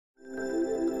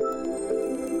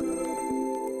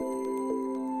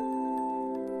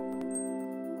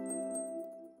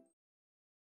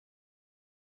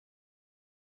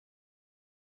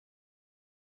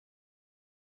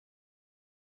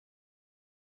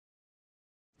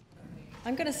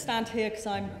I'm going to stand here because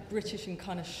I'm British and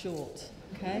kind of short,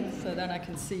 okay? So then I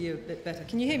can see you a bit better.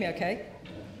 Can you hear me okay?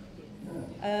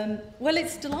 Well,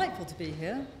 it's delightful to be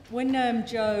here. When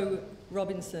Joe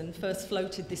Robinson first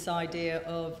floated this idea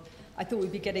of, I thought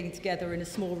we'd be getting together in a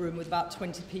small room with about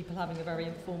 20 people having a very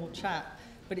informal chat.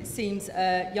 But it seems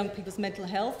young people's mental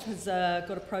health has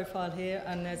got a profile here,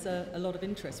 and there's a lot of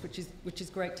interest, which is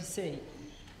great to see.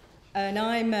 And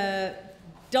I'm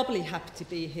doubly happy to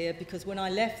be here because when I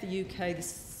left the UK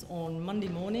on Monday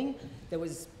morning, there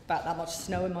was about that much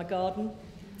snow in my garden,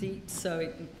 deep, so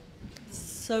it's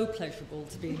so pleasurable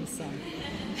to be in the sun.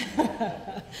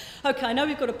 Okay, I know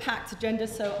we've got a packed agenda,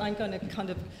 so I'm going to kind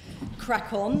of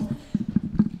crack on.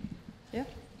 Yeah.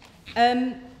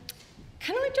 Can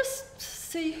I just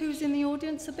see who's in the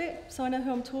audience a bit so I know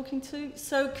who I'm talking to?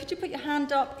 So could you put your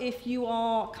hand up if you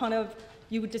are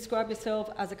you would describe yourself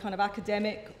as a kind of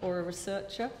academic or a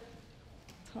researcher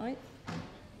type?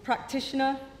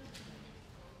 Practitioner?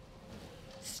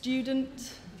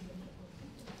 Student?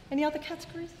 Any other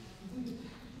categories?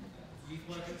 Youth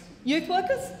workers. Youth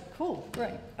workers? Cool,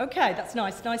 great. Okay, that's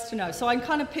nice to know. So I'm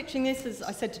kind of pitching this, as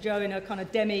I said to Joe, in a kind of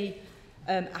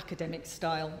academic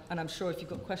style, and I'm sure if you've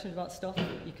got questions about stuff,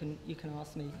 you can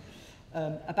ask me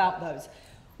about those.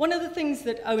 One of the things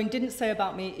that Owen didn't say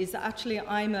about me is that actually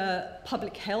I'm a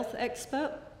public health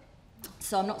expert.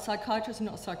 So I'm not a psychiatrist, I'm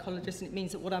not a psychologist, and it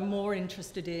means that what I'm more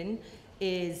interested in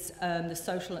is the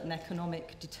social and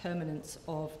economic determinants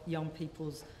of young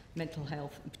people's mental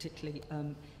health, and particularly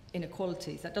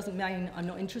inequalities. That doesn't mean I'm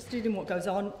not interested in what goes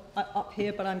on up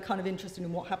here, but I'm kind of interested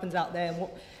in what happens out there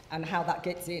and how that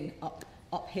gets in up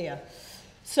here.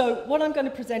 So what I'm going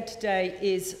to present today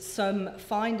is some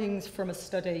findings from a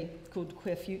study called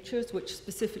Queer Futures, which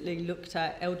specifically looked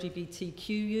at LGBTQ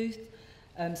youth,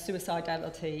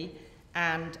 suicidality,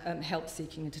 and help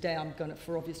seeking. And today I'm going to,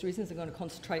 for obvious reasons, I'm going to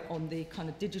concentrate on the kind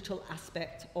of digital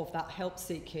aspect of that help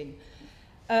seeking.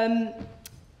 I'm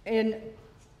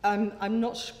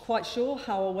not quite sure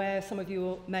how aware some of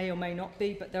you may or may not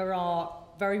be, but there are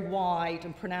very wide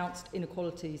and pronounced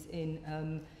inequalities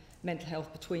in mental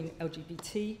health between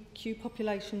LGBTQ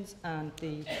populations and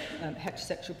the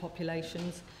heterosexual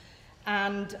populations.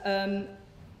 And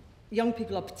young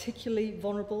people are particularly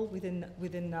vulnerable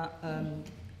within that,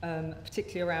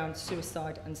 particularly around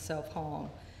suicide and self-harm.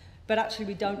 But actually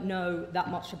we don't know that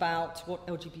much about what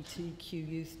LGBTQ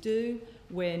youth do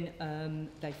when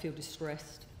they feel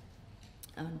distressed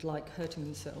and like hurting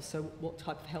themselves. So what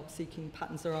type of help-seeking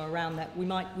patterns there are around that. We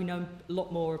know a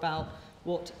lot more about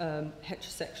what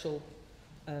heterosexual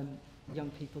young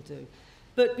people do.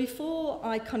 But before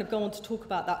I kind of go on to talk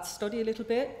about that study a little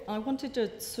bit, I wanted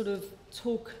to sort of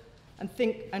talk and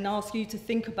think and ask you to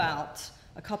think about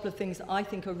a couple of things that I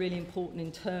think are really important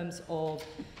in terms of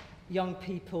young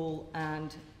people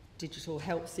and digital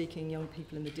help-seeking young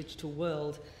people in the digital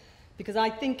world. Because I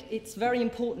think it's very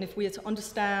important if we are to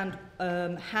understand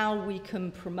how we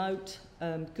can promote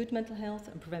good mental health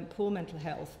and prevent poor mental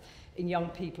health in young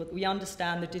people, that we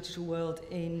understand the digital world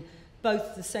in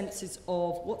both the senses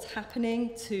of what's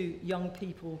happening to young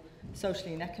people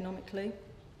socially and economically,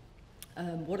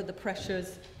 what are the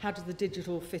pressures, how does the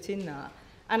digital fit in that,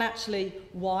 and actually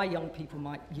why young people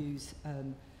might use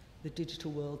the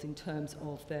digital world in terms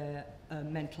of their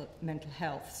mental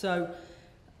health. So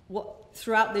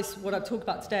throughout this, what I've talked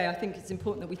about today, I think it's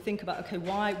important that we think about, okay,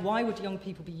 why would young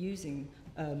people be using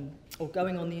or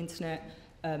going on the internet?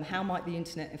 How might the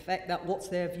internet affect that? What's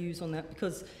their views on that?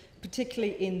 Because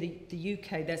particularly in the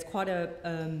UK, there's quite a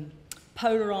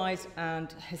polarised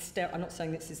and hysterical. I'm not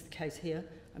saying this is the case here.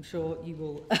 I'm sure you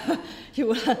will.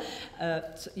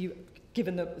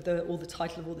 Given all the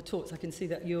title of all the talks, I can see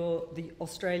that the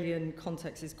Australian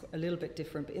context is a little bit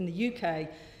different. But in the UK,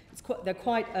 they're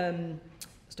quite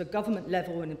at a government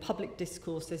level and in public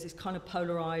discourse. There's this kind of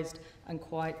polarised and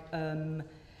quite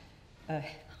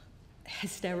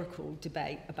hysterical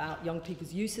debate about young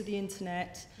people's use of the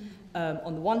internet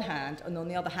on the one hand, and on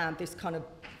the other hand, this kind of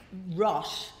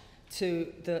rush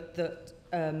to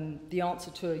the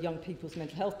answer to young people's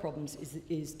mental health problems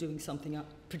is doing something,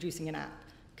 producing an app,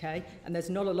 okay? And there's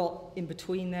not a lot in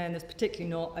between there, and there's particularly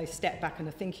not a step back and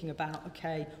a thinking about,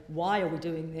 okay, why are we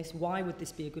doing this? Why would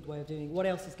this be a good way of doing it? What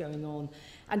else is going on?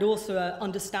 And also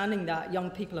understanding that young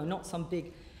people are not some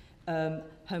big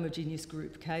homogeneous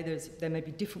group, okay? There may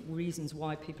be different reasons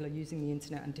why people are using the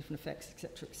internet and different effects,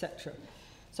 etc., etc.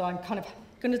 So I'm kind of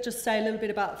going to just say a little bit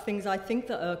about things I think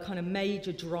that are kind of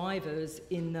major drivers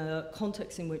in the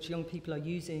context in which young people are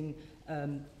using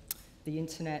the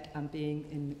internet and being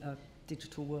in a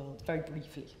digital world, very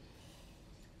briefly.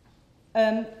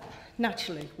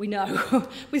 Naturally, we know,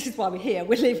 this is why we're here,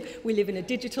 we live in a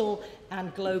digital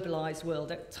and globalised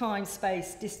world. Time,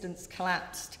 space, distance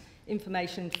collapsed,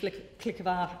 information, click of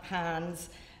our hands.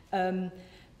 And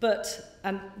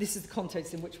this is the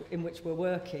context in which we're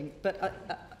working. But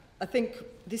I think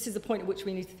this is the point at which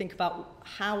we need to think about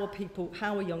how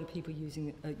are young people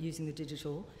using the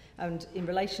digital, and in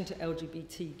relation to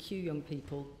LGBTQ young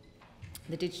people,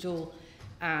 the digital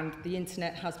and the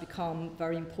internet has become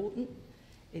very important.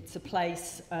 It's a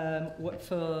place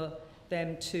for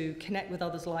them to connect with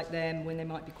others like them when they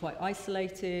might be quite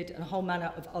isolated, and a whole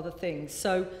manner of other things.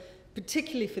 So,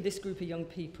 particularly for this group of young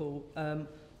people,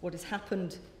 what has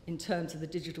happened in terms of the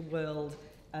digital world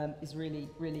is really,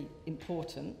 really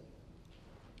important.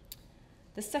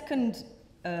 The second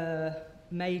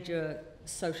major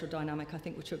social dynamic, I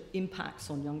think, which impacts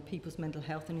on young people's mental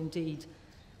health and indeed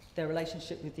their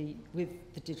relationship with the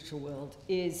digital world,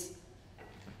 is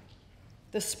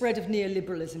the spread of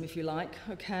neoliberalism, if you like.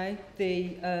 Okay,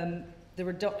 the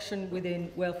reduction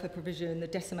within welfare provision, the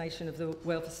decimation of the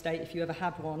welfare state, if you ever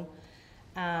had one,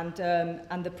 and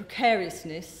the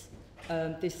precariousness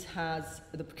this has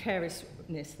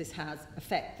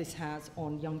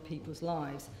on young people's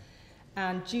lives.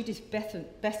 And Judith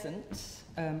Besant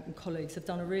and colleagues have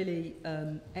done a really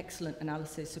excellent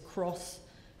analysis across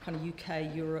kind of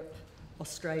UK, Europe,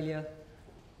 Australia,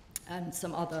 and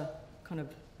some other kind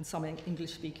of some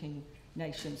English-speaking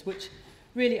nations, which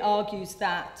really argues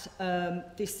that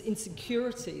this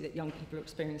insecurity that young people are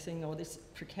experiencing, or this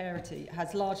precarity,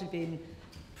 has largely been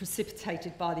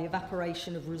precipitated by the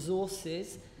evaporation of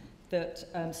resources that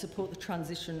support the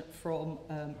transition from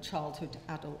childhood to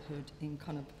adulthood in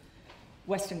kind of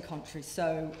Western countries.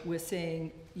 So we're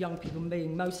seeing young people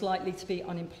being most likely to be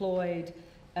unemployed.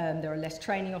 There are less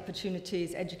training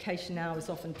opportunities. Education now is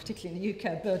often, particularly in the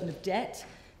UK, a burden of debt.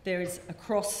 There is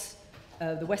across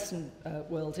the Western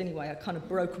world anyway, a kind of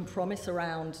broken promise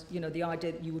around, the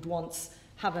idea that you would once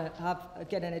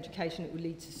get an education that would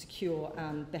lead to secure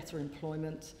and better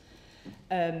employment.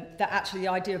 That actually the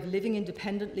idea of living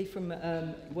independently from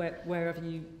wherever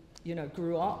you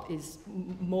grew up is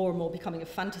more and more becoming a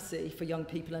fantasy for young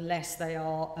people unless they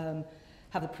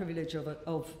have the privilege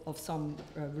of some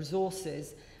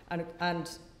resources,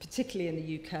 and particularly in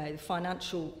the UK, the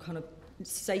financial kind of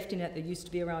safety net that used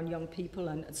to be around young people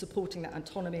and supporting that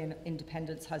autonomy and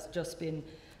independence has just been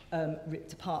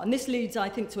ripped apart. And this leads, I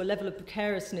think, to a level of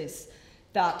precariousness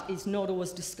that is not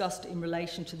always discussed in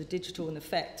relation to the digital and the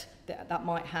effect that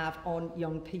might have on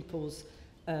young people's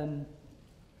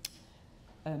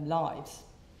lives.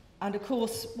 And of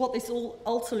course, what this all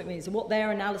ultimately means, and what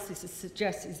their analysis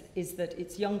suggests, is that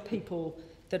it's young people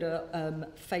that are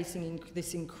facing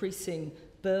this increasing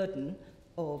burden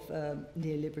of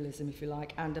neoliberalism, if you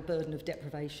like, and a burden of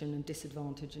deprivation and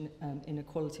disadvantage and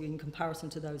inequality in comparison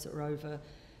to those that are over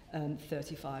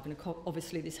 35. And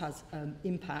obviously this has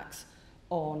impacts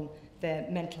on their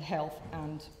mental health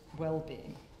and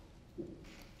well-being.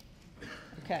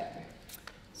 Okay,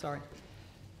 sorry.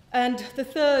 And the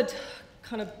third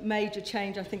kind of major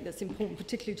change I think that's important,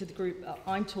 particularly to the group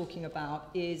I'm talking about,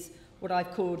 is what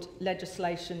I've called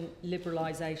legislation,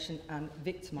 liberalisation and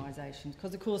victimisation.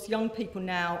 Because of course young people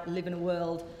now live in a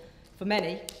world, for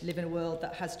many, live in a world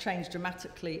that has changed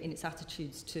dramatically in its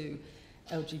attitudes to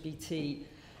LGBT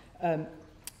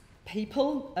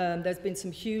people. There's been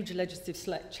some huge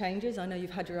legislative changes. I know you've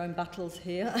had your own battles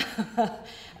here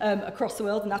across the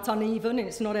world, and that's uneven, and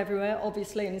it's not everywhere,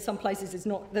 obviously, and in some places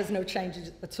there's no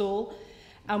changes at all.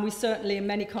 And we certainly, in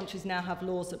many countries now, have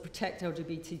laws that protect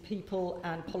LGBT people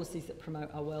and policies that promote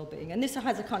our well-being. And this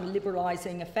has a kind of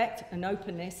liberalising effect, an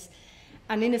openness.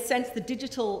 And in a sense, the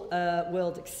digital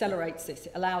world accelerates this.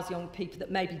 It allows young people that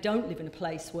maybe don't live in a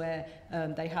place where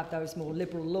they have those more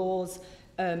liberal laws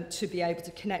to be able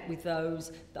to connect with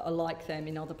those that are like them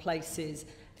in other places.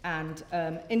 And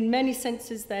in many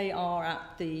senses, they are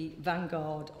at the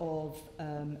vanguard of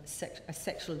a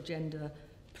sexual agenda,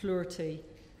 plurality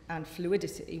and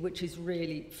fluidity, which is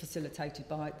really facilitated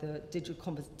by the digital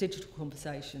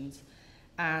conversations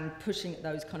and pushing at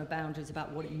those kind of boundaries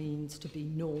about what it means to be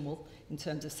normal in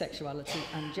terms of sexuality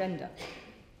and gender.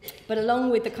 But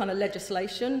along with the kind of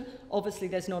legislation, obviously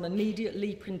there's not an immediate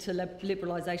leap into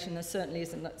liberalisation. There certainly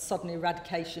isn't that sudden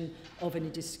eradication of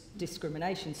any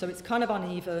discrimination. So it's kind of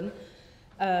uneven,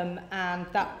 and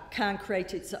that can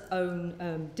create its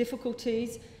own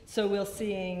difficulties. So we're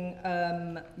seeing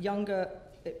younger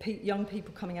young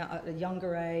people coming out at a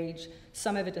younger age,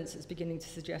 some evidence is beginning to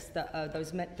suggest that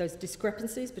those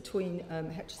discrepancies between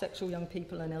heterosexual young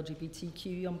people and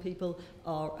LGBTQ young people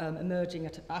are emerging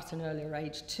at an earlier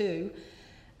age too.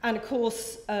 And of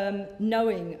course,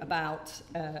 knowing about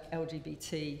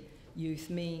LGBT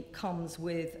youth comes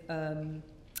with an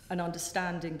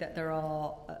understanding that there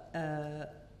are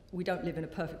we don't live in a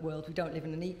perfect world. We don't live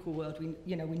in an equal world.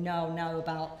 We now know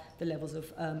about the levels of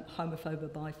homophobia,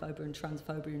 biphobia, and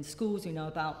transphobia in schools. We know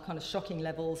about kind of shocking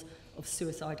levels of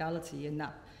suicidality in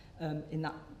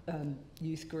that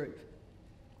youth group.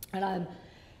 And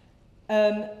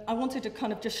I wanted to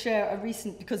kind of just share a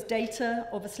recent, because data,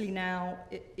 obviously now,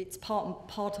 it's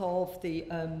part of the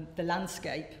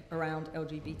landscape around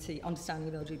LGBT,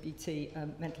 understanding of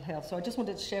LGBT mental health. So I just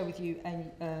wanted to share with you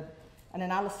an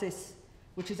analysis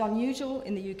which is unusual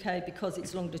in the UK because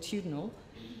it's longitudinal.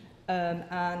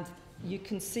 And you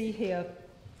can see here,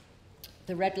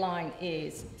 the red line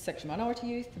is sexual minority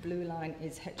youth, the blue line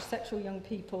is heterosexual young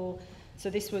people. So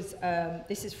this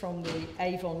is from the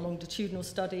Avon longitudinal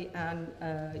study, and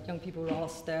young people were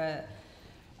asked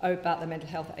about their mental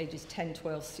health at ages 10,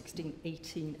 12, 16,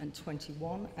 18, and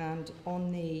 21. And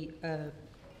on the,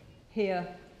 here,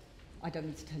 I don't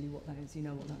need to tell you what that is, you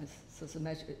know what that is. So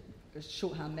it's a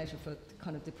shorthand measure for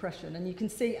kind of depression. And you can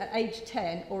see at age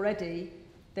 10 already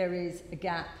there is a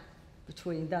gap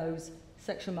between those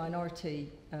sexual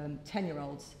minority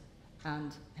 10-year-olds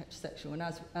and heterosexual. And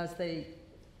as they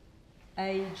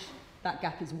age, that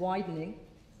gap is widening.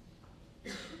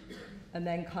 And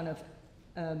then kind of,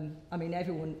 I mean,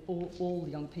 all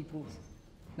young people's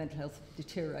mental health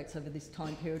deteriorates over this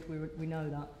time period. We know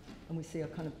that. And we see a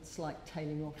kind of slight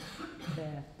tailing off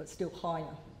there, but still higher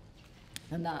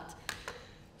than that.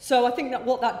 So I think that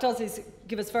what that does is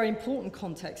give us very important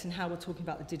context in how we're talking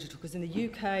about the digital, because in the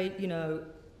UK, you know,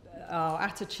 our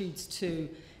attitudes to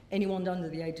anyone under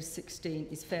the age of 16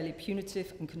 is fairly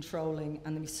punitive and controlling,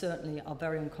 and we certainly are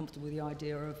very uncomfortable with the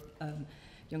idea of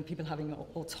young people having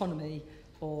autonomy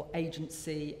or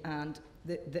agency, and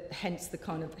hence the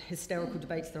kind of hysterical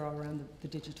debates there are around the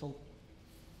digital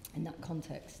in that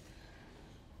context.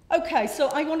 Okay, so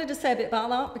I wanted to say a bit about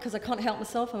that because I can't help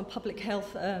myself. I'm a public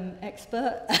health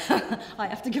expert. I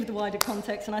have to give the wider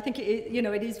context, and I think it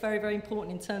is very, very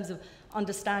important in terms of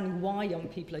understanding why young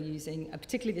people are using,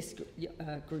 particularly this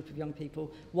group of young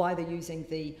people, why they're using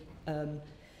the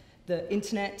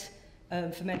internet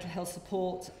for mental health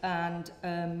support,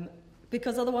 and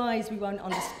because otherwise we won't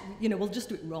understand. You know, we'll just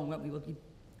do it wrong, won't we? We'll be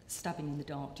stabbing in the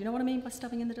dark. Do you know what I mean by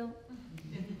stabbing in the dark?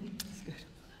 That's good.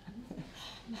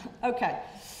 Okay.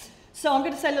 So I'm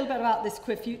going to say a little bit about this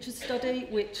Queer Futures study,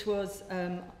 which was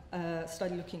a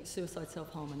study looking at suicide,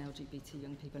 self-harm and LGBT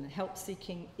young people and help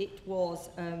seeking. It was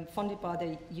funded by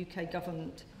the UK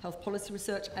Government Health Policy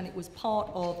Research, and it was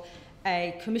part of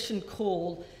a commission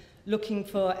call looking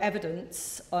for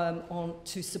evidence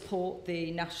to support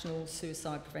the National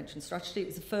Suicide Prevention Strategy. It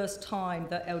was the first time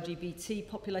that LGBT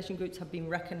population groups have been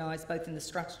recognised both in the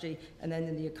strategy and then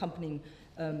in the accompanying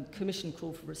commission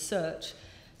call for research.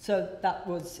 So that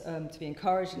was to be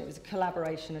encouraged, and it was a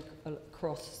collaboration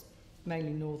across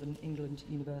mainly Northern England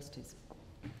universities.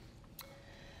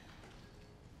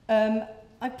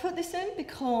 I put this in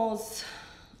because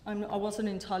I wasn't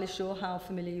entirely sure how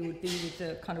familiar you would be with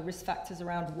the kind of risk factors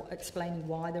around explaining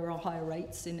why there are higher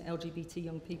rates in LGBT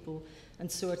young people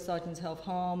and suicide and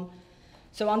self-harm.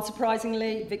 So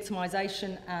unsurprisingly,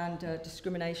 victimisation and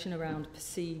discrimination around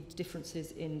perceived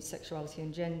differences in sexuality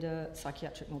and gender,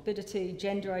 psychiatric morbidity,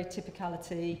 gender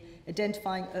atypicality,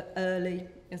 identifying early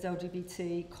as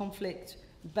LGBT,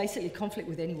 basically conflict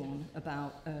with anyone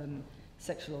about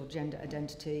sexual or gender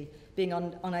identity, being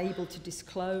unable to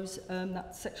disclose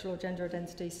that sexual or gender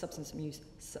identity, substance abuse,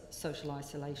 social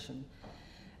isolation.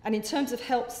 And in terms of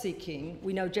help seeking,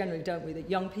 we know generally, don't we, that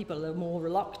young people are more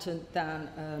reluctant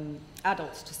than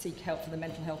adults to seek help for their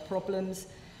mental health problems.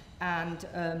 And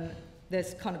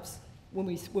there's kind of, when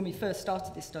we first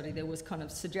started this study, there was kind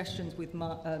of suggestions with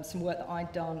some work that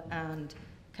I'd done, and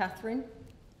Catherine,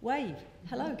 wave,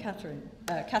 hello Catherine,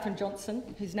 Catherine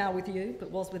Johnson, who's now with you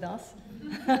but was with us,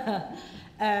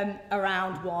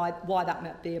 around why that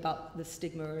might be about the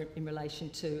stigma in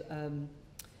relation to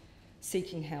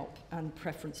seeking help and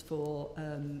preference for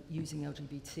using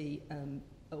LGBT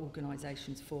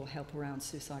organisations for help around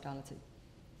suicidality.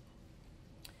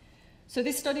 So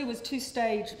this study was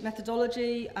two-stage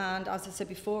methodology, and as I said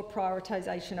before,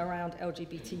 prioritisation around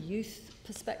LGBT youth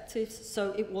perspectives.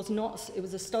 So it was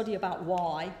a study about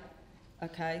why,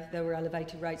 okay, there were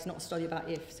elevated rates, not a study about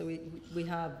if. So we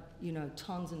have, you know,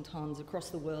 tons and tons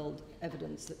across the world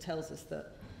evidence that tells us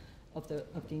that of the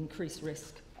increased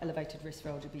risk elevated risk for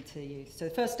LGBT youth. So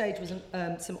the first stage was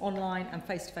some online and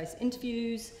face-to-face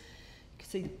interviews. You can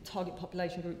see the target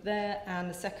population group there. And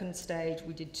the second stage,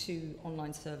 we did 2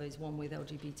 online surveys, one with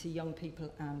LGBT young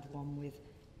people and one with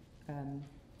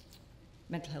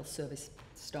mental health service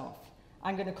staff.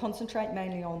 I'm going to concentrate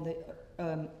mainly on the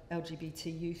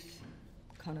LGBT youth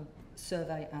kind of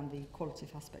survey and the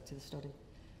qualitative aspect of the study.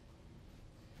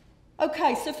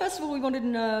 Okay, so first of all, we wanted to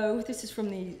know, this is from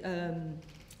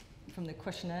the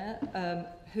questionnaire,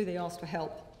 who they asked for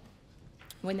help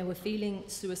when they were feeling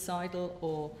suicidal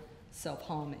or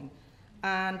self-harming.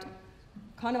 And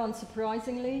kind of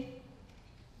unsurprisingly,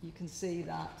 you can see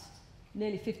that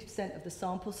nearly 50% of the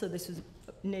sample, so this was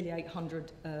nearly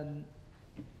 800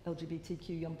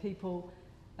 LGBTQ young people,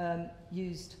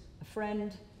 used a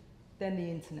friend, then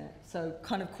the internet. So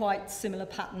kind of quite similar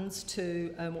patterns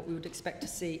to what we would expect to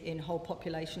see in whole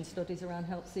population studies around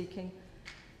help seeking.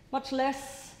 Much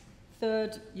less,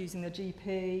 third, using the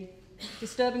GP.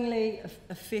 Disturbingly,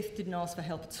 a fifth didn't ask for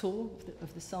help at all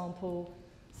of the sample.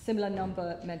 Similar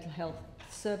number, mental health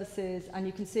services. And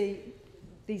you can see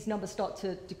these numbers start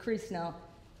to decrease now.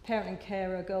 Parent and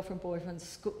carer, girlfriend, boyfriend,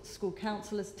 school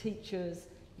counsellors, teachers.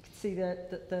 You can see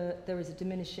that there is a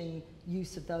diminishing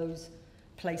use of those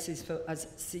places for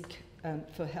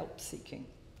help seeking.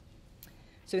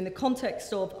 So in the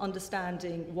context of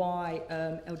understanding why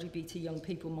LGBT young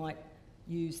people might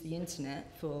use the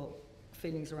internet for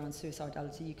feelings around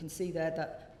suicidality, you can see there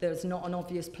that there's not an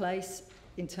obvious place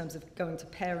in terms of going to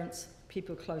parents,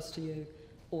 people close to you,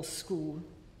 or school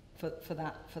for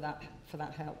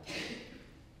that help.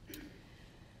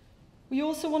 We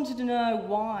also wanted to know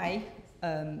why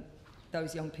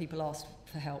those young people asked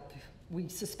for help. We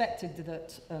suspected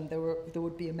that there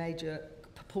would be a major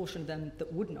proportion of them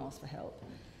that wouldn't ask for help.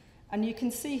 And you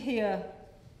can see here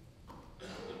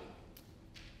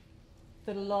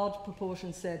that a large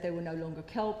proportion said they were no longer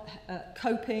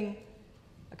coping.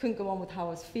 I couldn't go on with how I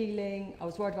was feeling. I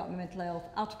was worried about my mental health,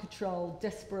 out of control,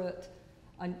 desperate.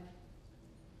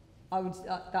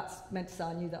 That's meant to say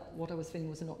I knew that what I was feeling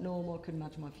was not normal. I couldn't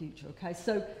imagine my future. Okay,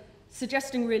 so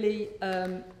suggesting really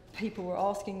people were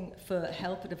asking for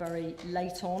help at a very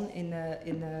late on in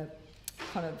the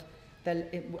kind of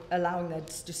allowing their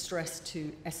distress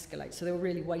to escalate. So they were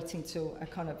really waiting till a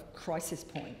kind of crisis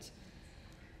point.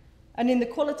 And in the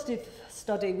qualitative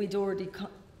study, we'd already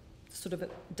sort of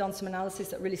done some analysis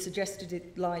that really suggested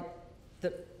it like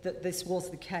that this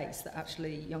was the case, that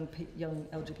actually young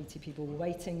LGBT people were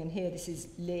waiting. And here, this is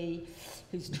Lee,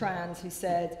 who's trans, who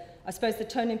said, I suppose the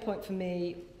turning point for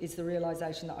me is the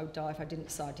realisation that I would die if I didn't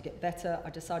decide to get better. I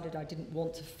decided I didn't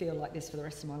want to feel like this for the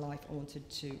rest of my life. I wanted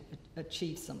to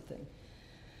achieve something.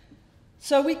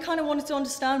 So we kind of wanted to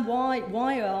understand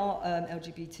why are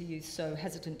LGBT youth so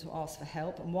hesitant to ask for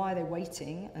help, and why are they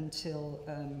waiting until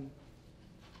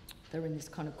they're in this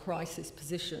kind of crisis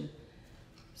position.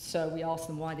 So we asked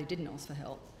them why they didn't ask for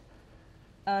help.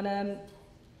 And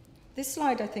this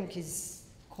slide, I think, is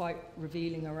quite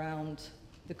revealing around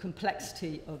the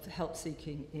complexity of help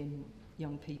seeking in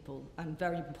young people, and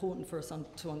very important for us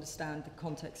to understand the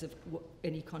context of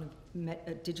any kind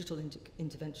of digital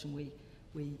intervention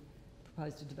we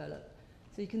propose to develop.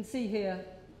 So you can see here,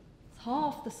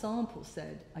 half the sample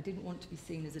said, I didn't want to be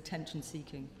seen as attention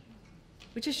seeking,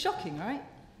 which is shocking, right?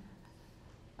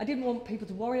 I didn't want people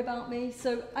to worry about me.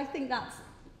 So I think that's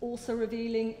also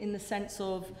revealing in the sense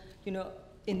of, you know,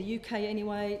 in the UK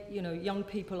anyway, you know, young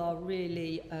people are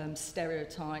really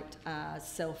stereotyped as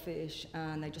selfish,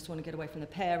 and they just want to get away from their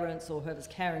parents or whoever's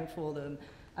caring for them.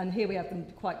 And here we have them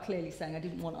quite clearly saying, I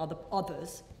didn't want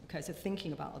others, okay, so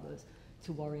thinking about others,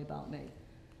 to worry about me.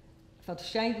 I felt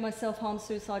ashamed of my self-harm,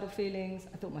 suicidal feelings.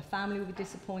 I thought my family would be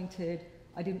disappointed.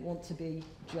 I didn't want to be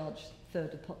judged,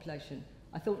 third of population.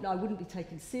 I thought I wouldn't be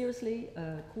taken seriously,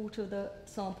 a quarter of the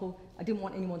sample. I didn't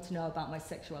want anyone to know about my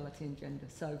sexuality and gender.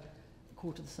 So a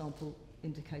quarter of the sample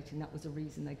indicating that was a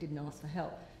reason they didn't ask for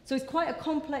help. So it's quite a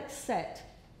complex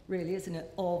set, really, isn't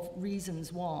it, of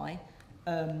reasons why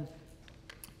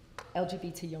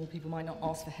LGBT young people might not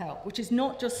ask for help, which is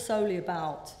not just solely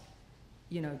about,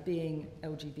 you know, being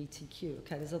LGBTQ.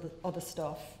 Okay, there's other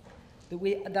stuff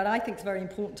that I think is very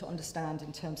important to understand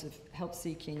in terms of help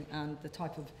seeking and the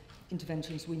type of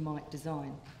interventions we might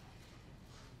design.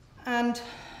 And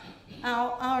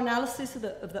our analysis of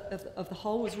the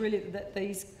whole was really that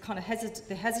these kind of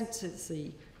the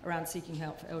hesitancy around seeking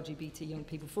help for LGBT young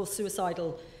people for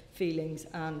suicidal feelings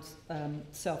and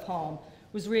self-harm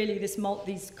was really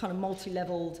these kind of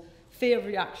multi-leveled fear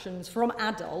reactions from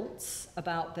adults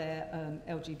about their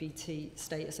LGBT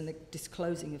status and the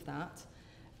disclosing of that,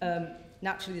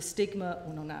 naturally the stigma,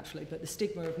 well not naturally, but the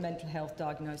stigma of mental health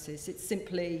diagnosis. It's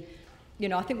simply, you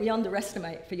know, I think we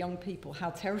underestimate for young people how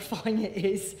terrifying it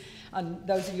is, and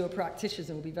those of you who are practitioners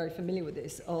will be very familiar with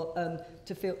this,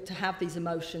 to have these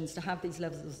emotions, to have these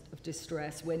levels of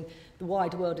distress when the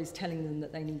wide world is telling them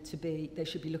that they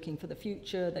should be looking for the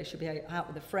future, they should be out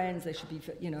with their friends, they should be,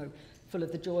 you know, full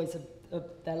of the joys of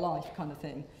their life kind of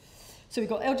thing. So we've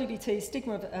got LGBT,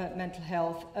 stigma of mental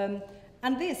health,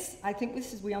 and this, I think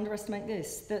we underestimate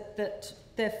this, that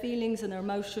their feelings and their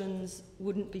emotions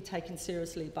wouldn't be taken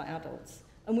seriously by adults.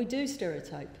 And we do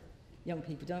stereotype young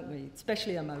people, don't we?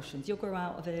 Especially emotions. You'll grow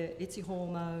out of it, it's your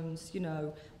hormones, you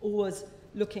know, always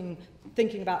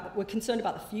thinking about, we're concerned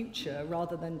about the future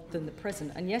rather than the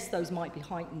present. And yes, those might be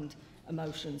heightened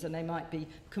emotions and they might be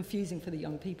confusing for the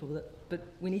young people, but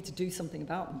we need to do something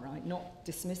about them, right? Not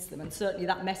dismiss them. And certainly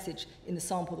that message in the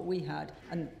sample that we had,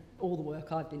 and all the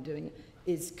work I've been doing,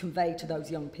 is conveyed to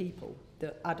those young people,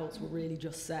 that adults will really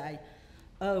just say,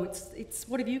 oh, it's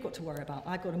what have you got to worry about?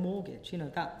 I've got a mortgage, you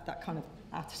know, that kind of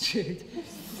attitude.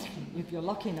 If you're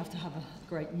lucky enough to have a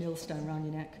great millstone around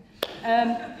your neck.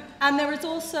 And there is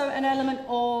also an element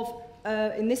of,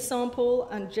 in this sample,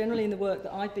 and generally in the work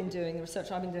that I've been doing, the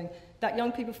research I've been doing, that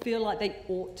young people feel like they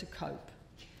ought to cope.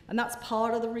 And that's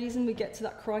part of the reason we get to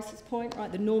that crisis point,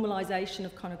 right? The normalisation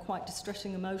of kind of quite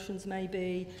distressing emotions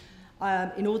maybe.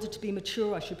 In order to be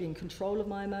mature, I should be in control of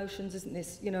my emotions, isn't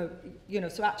this, you know,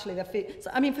 so actually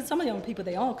I mean, for some of the young people,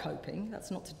 they are coping, that's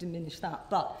not to diminish that,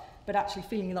 but actually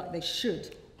feeling like they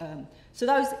should. So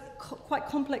those quite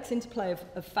complex interplay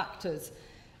of factors,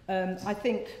 I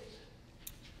think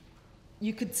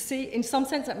you could see, in some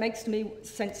sense, that makes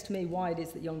sense to me why it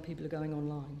is that young people are going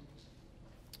online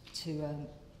to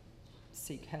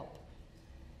seek help.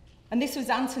 And this was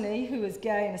Anthony, who was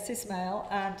gay and a cis male,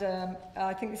 and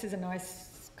I think this is a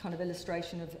nice kind of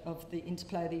illustration of the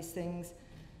interplay of these things.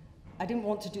 I didn't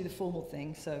want to do the formal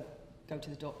thing, so go to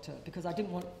the doctor, because I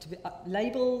didn't want to be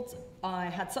labelled. I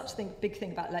had such a big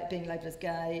thing about being labelled as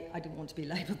gay. I didn't want to be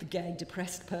labelled the gay,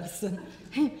 depressed person.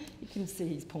 You can see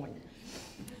his point.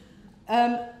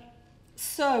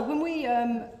 So when we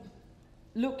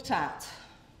looked at,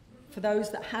 for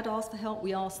those that had asked for help,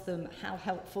 we asked them how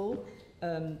helpful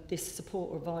this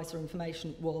support or advice or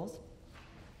information was.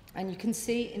 And you can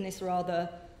see in this rather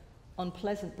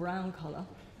unpleasant brown colour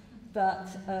that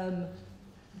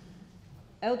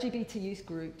LGBT youth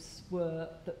groups were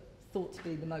thought to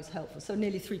be the most helpful. So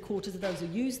nearly 3/4 of those who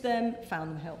used them found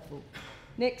them helpful.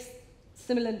 Next,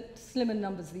 similar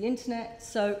numbers of the internet.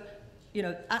 So, you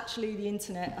know, actually the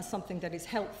internet as something that is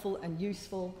helpful and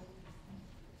useful.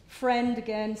 Friend,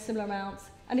 again, similar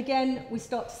amounts. And again, we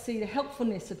start to see the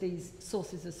helpfulness of these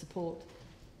sources of support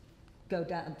go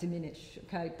down, diminish.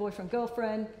 Okay, boyfriend,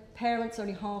 girlfriend, parents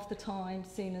only half the time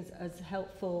seen as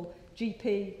helpful,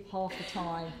 GP half the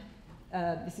time.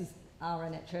 This is our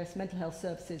NHS, mental health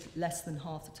services less than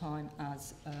half the time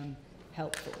as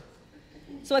helpful.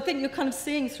 So I think you're kind of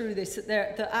seeing through this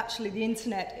that actually the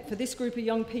internet, for this group of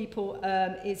young people,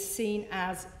 is seen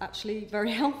as actually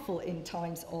very helpful in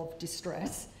times of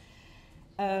distress.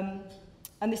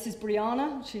 And this is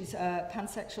Brianna, she's a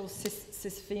pansexual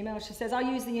cis female. She says, I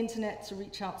use the internet to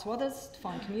reach out to others, to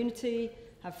find community,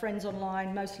 have friends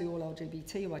online, mostly all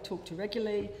LGBT, who I talk to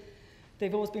regularly.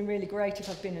 They've always been really great if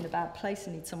I've been in a bad place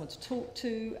and need someone to talk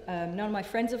to. None of my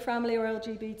friends or family are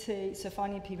LGBT, so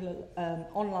finding people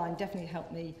online definitely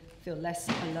helped me feel less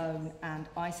alone and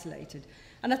isolated.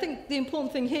 And I think the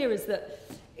important thing here is that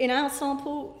in our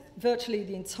sample, virtually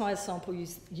the entire sample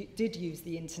did use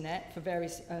the internet for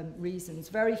various reasons.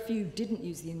 Very few didn't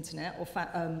use the internet or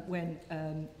when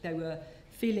they were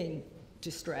feeling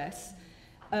distress.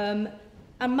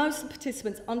 And most of the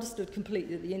participants understood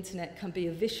completely that the internet can be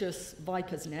a vicious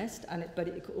viper's nest, but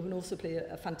it can also be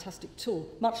a fantastic tool,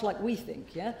 much like we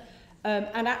think, yeah?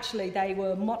 And actually, they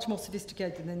were much more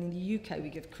sophisticated than in the UK we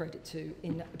give credit to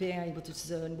in being able to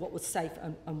discern what was safe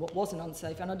and what wasn't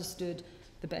unsafe, and understood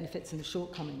the benefits and the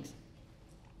shortcomings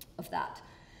of that.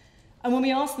 And when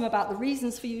we asked them about the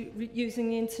reasons for using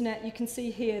the internet, you can see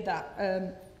here that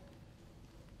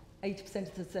 80%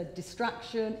 of them said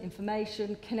distraction,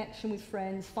 information, connection with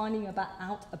friends, finding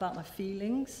out about my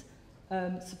feelings,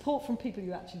 support from people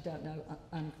you actually don't know,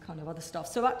 and kind of other stuff.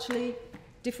 So actually,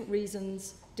 different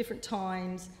reasons, different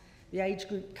times, the age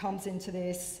group comes into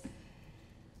this.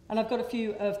 And I've got a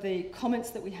few of the comments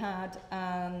that we had.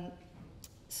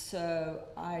 So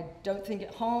I don't think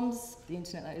it harms the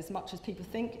internet as much as people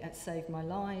think. It saved my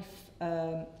life.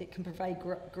 It can provide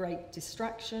great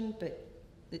distraction, but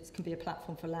it can be a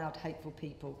platform for loud, hateful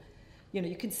people. You know,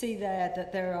 you can see there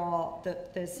that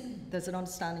there's an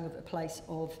understanding of a place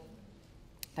of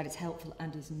that is helpful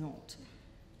and is not.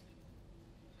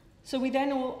 So we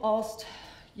then all asked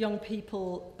young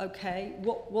people, okay,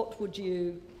 what would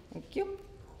you, thank you,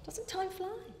 doesn't time fly?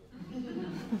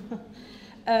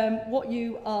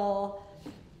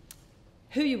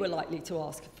 Who you were likely to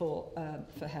ask for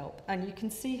help. And you can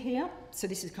see here, so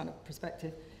this is kind of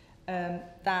perspective,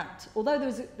 that although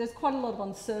there's quite a lot of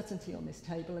uncertainty on this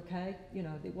table, okay, you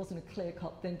know, it wasn't a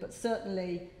clear-cut thing, but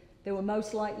certainly they were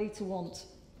most likely to want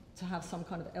to have some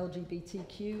kind of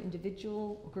LGBTQ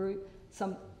individual group,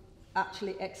 some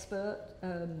actually expert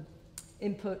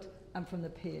input, and from the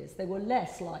peers. They were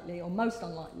less likely, or most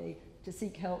unlikely, to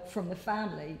seek help from the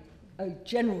family, a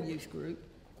general youth group,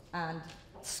 and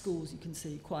schools. You can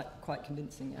see quite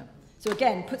convincing, yeah. So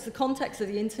again, puts the context of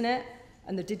the internet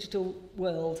and the digital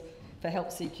world for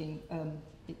help seeking,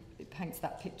 it paints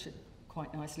that picture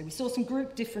quite nicely. We saw some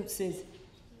group differences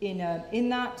in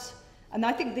that, and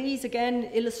I think these again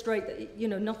illustrate that, you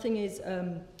know, nothing is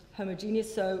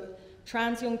homogeneous. So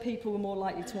trans young people were more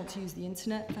likely to want to use the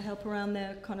internet for help around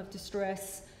their kind of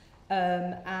distress,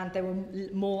 and they were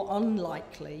more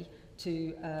unlikely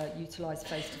to utilise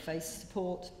face-to-face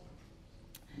support.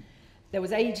 There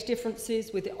was age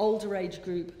differences, with the older age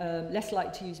group less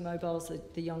likely to use mobiles,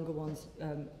 the younger ones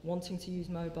wanting to use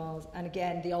mobiles. And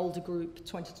again, the older group,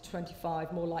 20 to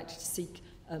 25, more likely to seek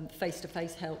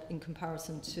face-to-face help in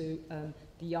comparison to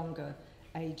the younger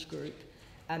age group.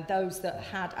 And those that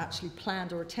had actually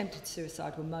planned or attempted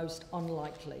suicide were most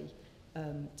unlikely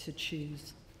to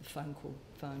choose the phone.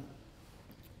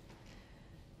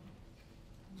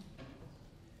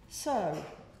 So,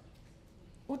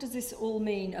 what does this all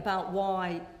mean about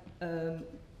why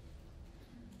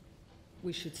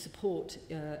we should support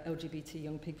LGBT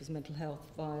young people's mental health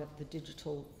via the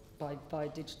digital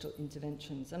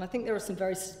interventions? And I think there are some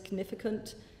very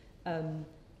significant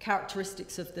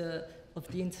characteristics of the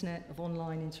internet, of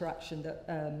online interaction that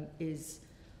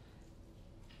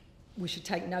we should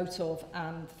take note of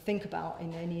and think about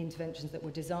in any interventions that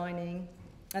we're designing.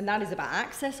 And that is about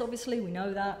access, obviously, we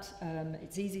know that.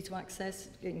 It's easy to access,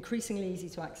 increasingly easy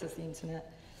to access the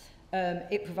internet.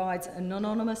 It provides an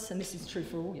anonymous, and this is true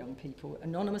for all young people,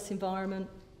 anonymous environment.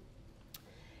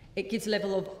 It gives a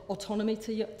level of autonomy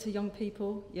to young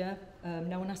people, yeah?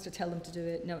 No one has to tell them to do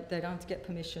it. No, they don't have to get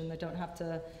permission. They don't have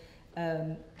to,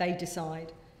 they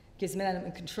decide. Gives them an element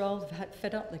of control. If they're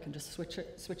fed up, they can just switch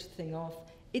the thing off.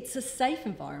 It's a safe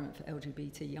environment for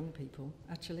LGBT young people,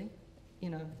 actually. You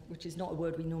know, which is not a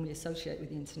word we normally associate with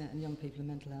the internet and young people and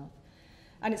mental health.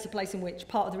 And it's a place in which,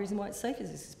 part of the reason why it's safe is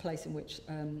it's a place in which,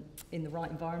 in the right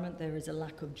environment, there is a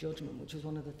lack of judgment, which was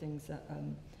one of the things that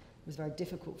was very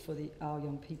difficult for our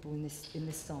young people in this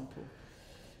sample.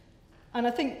 And I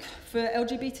think for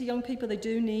LGBT young people, they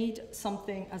do need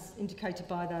something, as indicated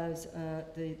by those,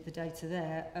 the data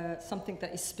there, something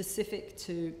that is specific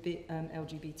to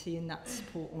LGBT in that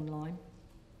support online,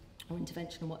 or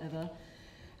intervention or whatever.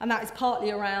 And that is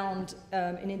partly around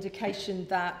an indication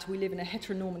that we live in a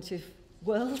heteronormative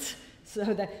world, so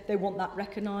they want that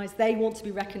recognised. They want to be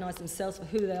recognised themselves for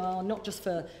who they are, not just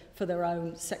for their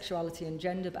own sexuality and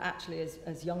gender, but actually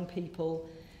as young people.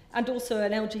 And also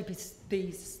an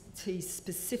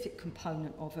LGBT-specific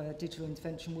component of a digital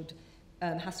intervention would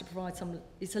has to provide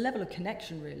it's a level of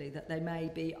connection, really, that they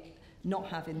may be not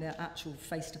have in their actual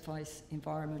face-to-face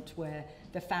environment where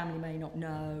their family may not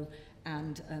know,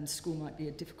 and school might be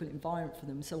a difficult environment for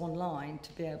them. So online,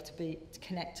 to be able to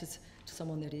connect to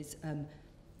someone that is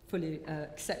fully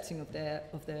accepting of their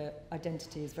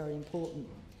identity is very important.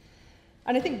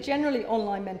 And I think generally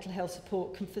online mental health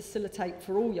support can facilitate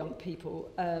for all young people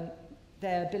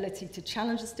their ability to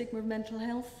challenge the stigma of mental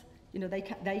health. You know,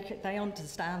 they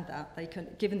understand that. They can,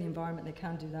 given the environment, they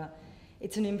can do that.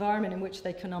 It's an environment in which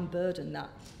they can unburden that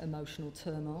emotional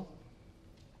turmoil,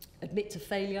 admit to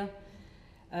failure,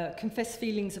 confess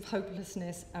feelings of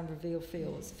hopelessness, and reveal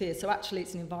fears. So actually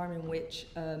it's an environment in which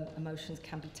emotions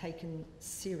can be taken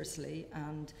seriously,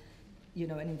 and, you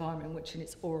know, an environment in which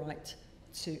it's all right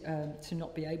to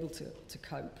not be able to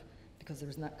cope because there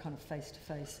isn't that kind of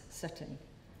face-to-face setting.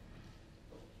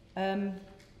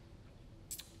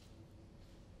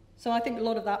 So I think a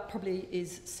lot of that probably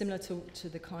is similar to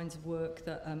the kinds of work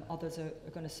that others are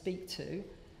going to speak to,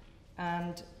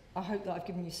 and I hope that I've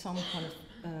given you some kind of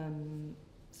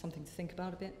something to think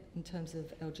about a bit in terms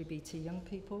of LGBT young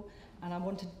people. And I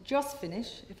want to just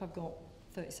finish, if I've got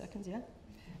 30 seconds, yeah,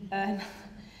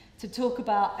 to talk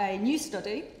about a new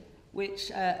study which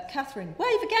Catherine,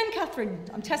 wave again, Catherine,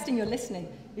 I'm testing your listening,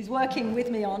 is working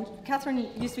with me on. Catherine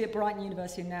used to be at Brighton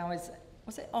University and now is,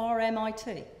 what's it,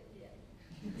 RMIT? Yeah.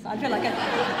 So I feel like,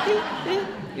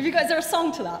 is there a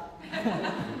song to that?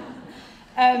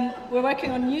 We're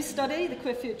working on a new study, the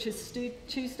Queer Futures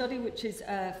 2 study, which is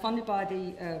funded by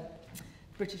the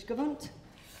British government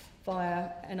via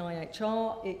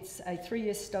NIHR. It's a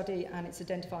 3-year study, and it's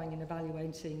identifying and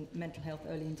evaluating mental health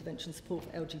early intervention support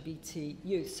for LGBT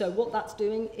youth. So what that's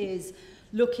doing is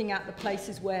looking at the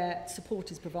places where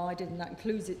support is provided, and that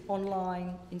includes it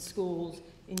online, in schools,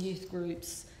 in youth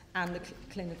groups, and the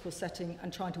clinical setting,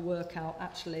 and trying to work out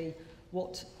actually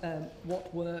what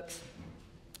works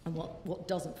and what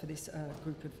doesn't for this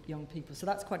group of young people. So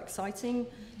that's quite exciting,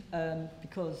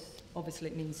 because obviously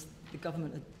it means the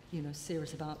government are, you know,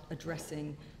 serious about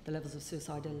addressing the levels of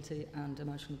suicidality and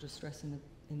emotional distress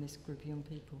in this group of young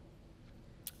people.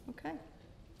 Okay,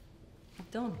 I'm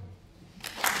done.